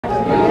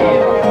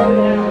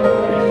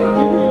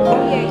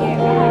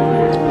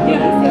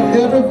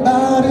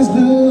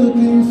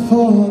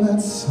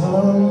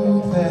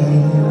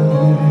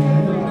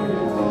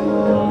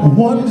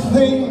One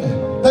thing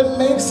that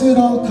makes it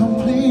all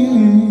complete,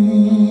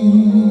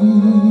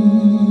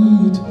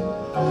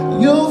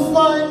 you'll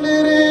find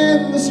it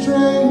in the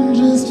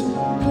strangest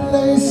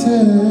places,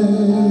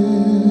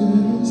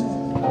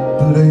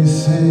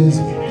 places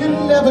you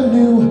never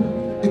knew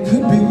it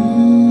could be.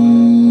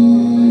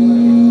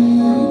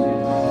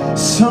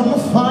 Some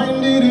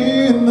find it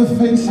in the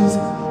faces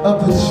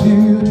of the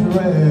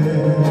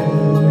children,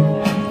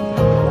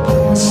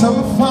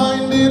 some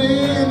find it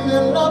in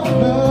their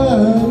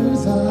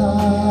lovers' eyes.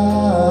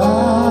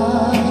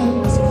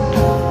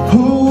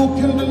 Who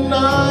can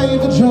deny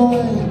the joy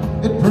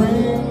it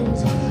brings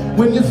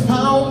when you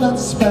found that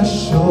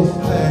special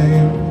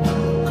thing?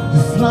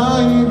 You're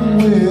flying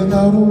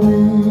without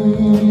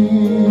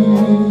wings.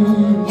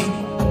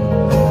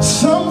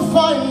 Some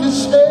find it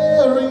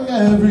sharing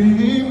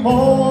every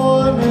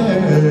morning,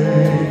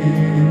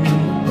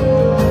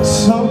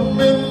 some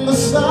in the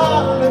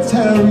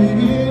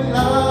solitary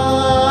lives.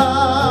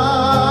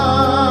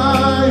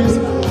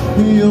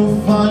 You'll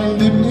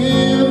find it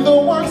in the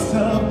works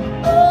of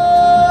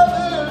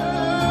others.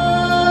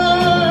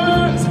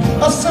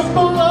 A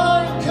simple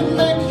line can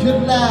make you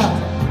laugh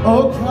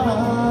or cry.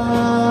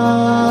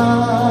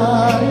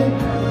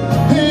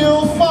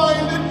 You'll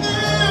find it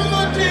in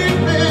the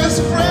deepest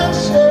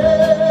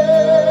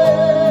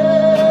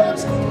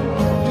friendships,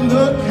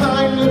 the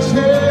kind you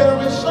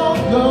cherish all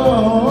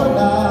your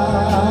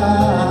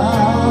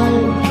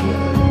life.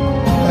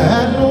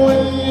 And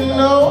when you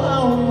know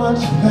how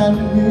much that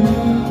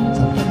means,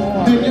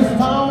 then you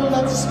found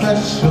that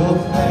special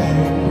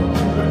thing.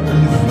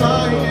 You're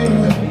flying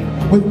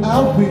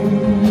without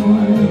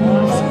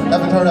wings.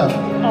 Have it turned up.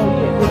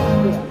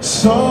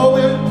 So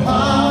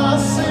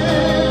impossible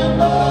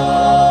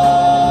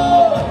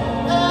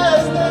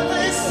as they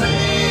may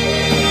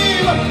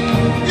seem,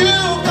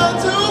 you've got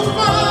to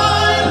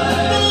find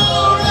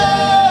through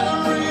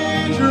every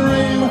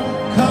dream.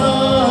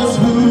 'Cause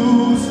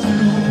who's to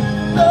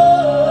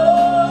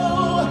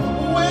know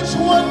which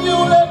one you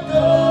let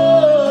go?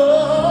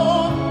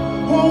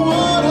 Who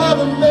would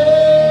have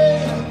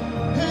made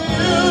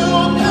you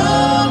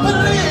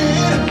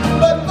complete?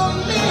 But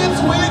only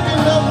it's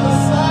waking up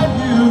beside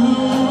you,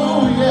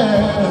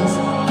 yes,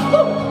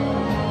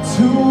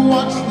 to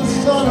watch the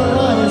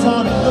sunrise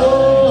on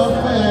your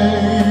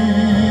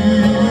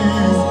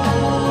face,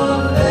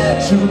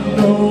 to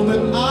know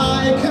that I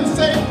can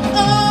say I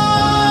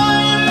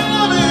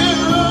love you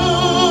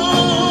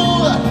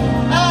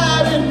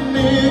at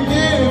any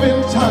given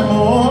time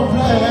or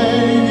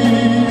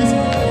place.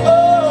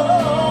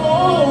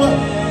 Oh,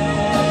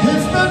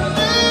 it's the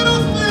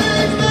little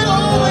things that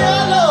only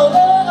I know.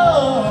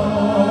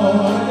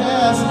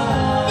 Yes,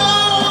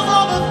 those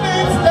are the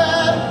things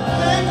that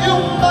make you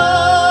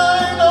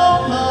mine, oh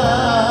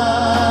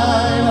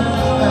mine.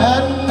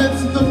 And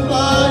it's the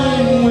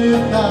flying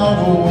without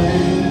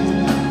wings,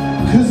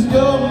 'cause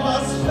you're my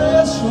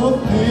special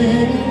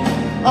thing.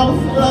 I'm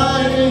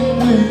flying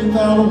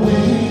without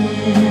wings.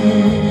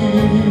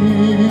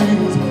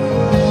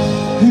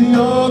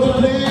 You're the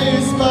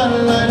place my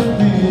life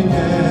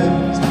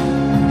begins,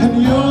 and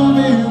you'll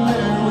be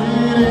where it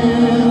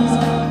ends.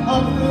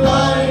 I'm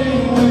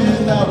flying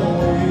without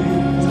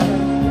wings,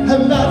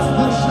 and that's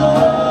the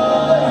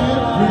joy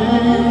it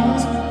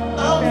brings.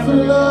 I'm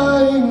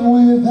flying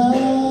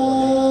without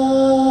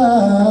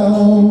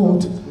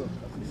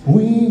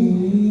wings.